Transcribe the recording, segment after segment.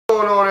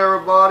going on,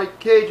 everybody?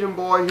 Cajun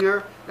Boy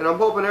here, and I'm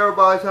hoping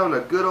everybody's having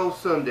a good old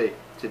Sunday.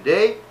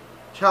 Today,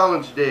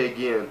 challenge day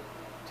again.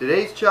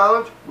 Today's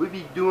challenge, we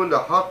be doing the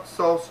hot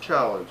sauce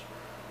challenge.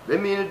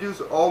 Let me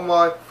introduce all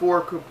my 4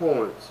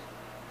 components.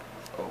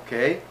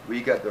 Okay,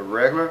 we got the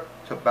regular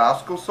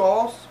Tabasco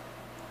sauce.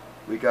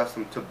 We got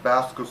some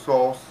Tabasco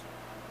sauce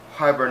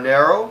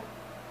habanero.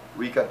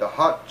 We got the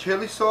hot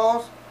chili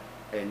sauce,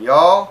 and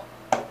y'all,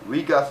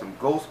 we got some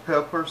ghost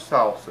pepper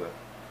salsa.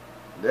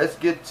 Let's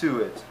get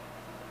to it.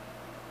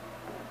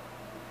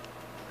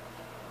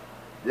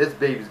 This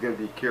baby's gonna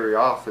be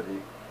curiosity.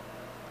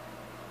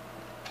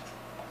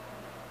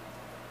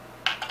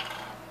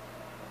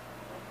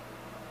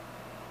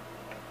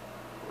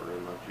 Pour it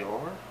in my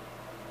jar.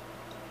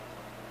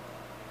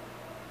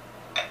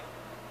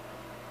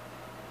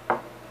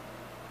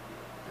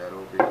 That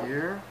over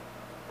here.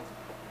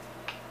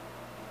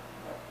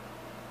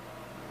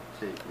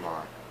 Take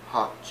my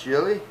hot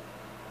chili.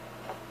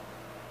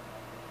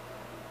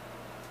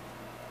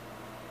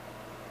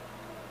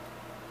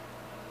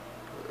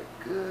 Put a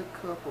good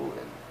couple in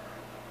there.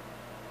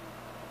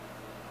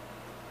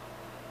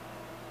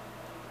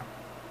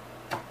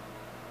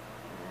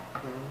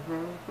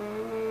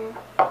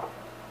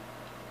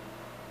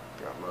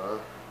 Got my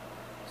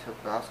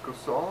Tabasco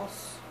sauce,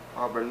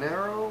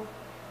 habanero.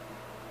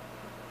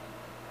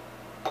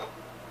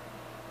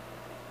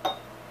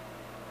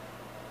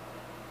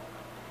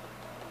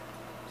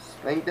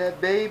 Spank that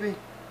baby.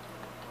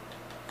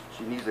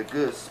 She needs a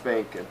good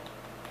spanking.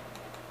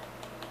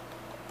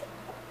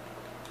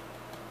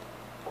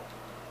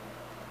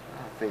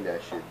 I think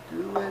that should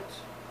do it.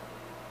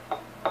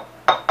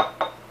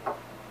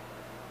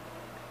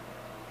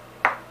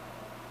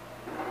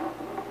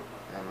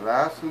 And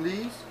last but not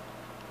least,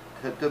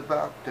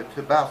 the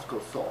Tabasco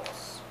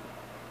sauce.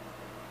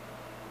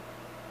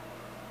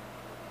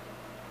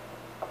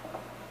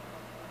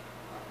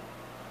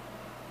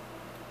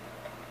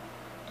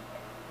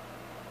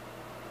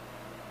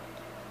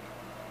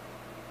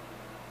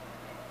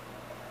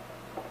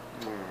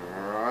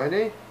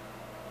 Alrighty.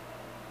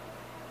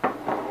 Put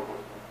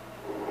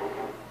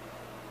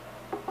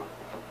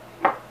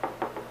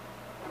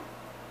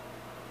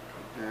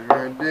that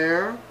right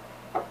there.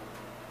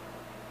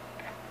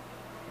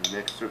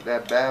 Mix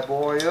that bad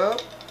boy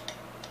up.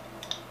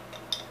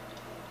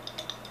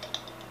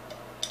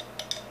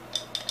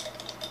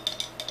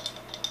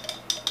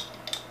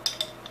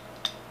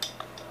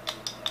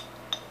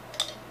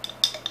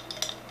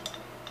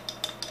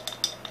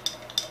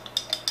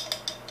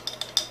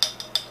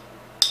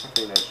 I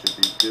think that should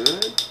be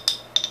good.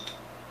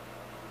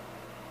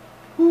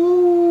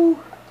 Woo!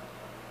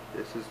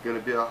 This is gonna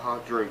be a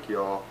hot drink,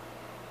 y'all.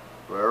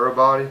 For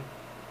everybody,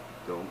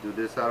 don't do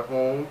this at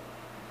home.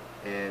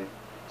 And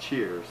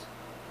cheers.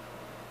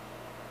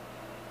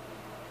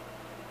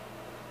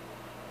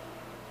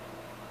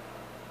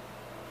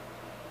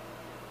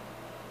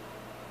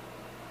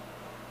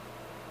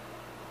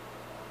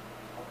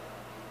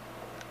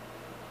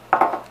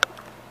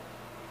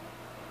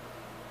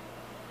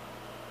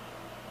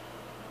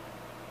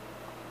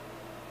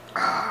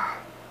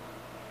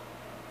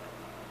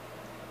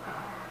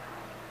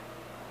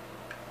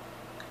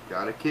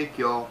 Got a kick,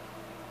 y'all.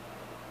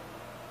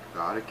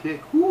 Got a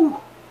kick.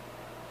 Woo!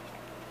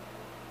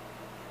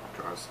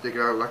 Try to stick it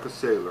out like a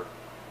sailor.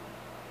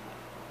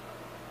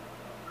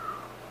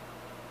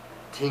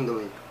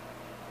 Tingly.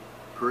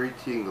 Pretty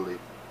tingly.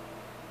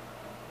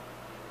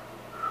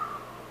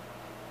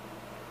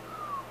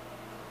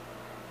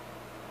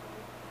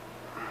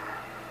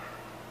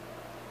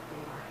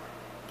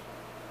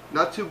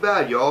 Not too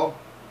bad, y'all.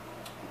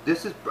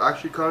 This is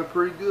actually kind of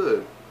pretty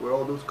good with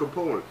all those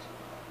components.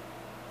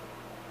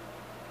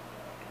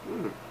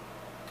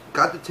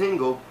 Got the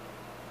tingle,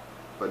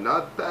 but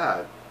not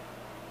bad.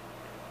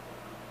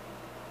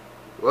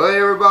 Well,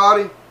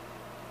 everybody,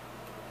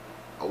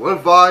 I wouldn't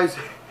advise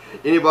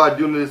anybody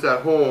doing this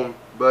at home,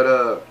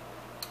 but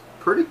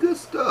pretty good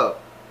stuff.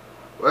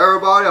 Well,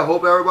 everybody, I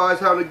hope everybody's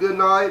having a good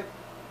night.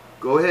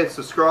 Go ahead,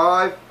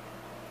 subscribe,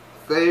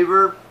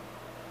 favor,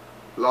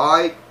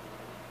 like,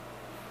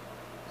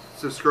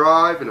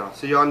 subscribe, and I'll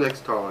see y'all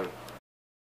next time.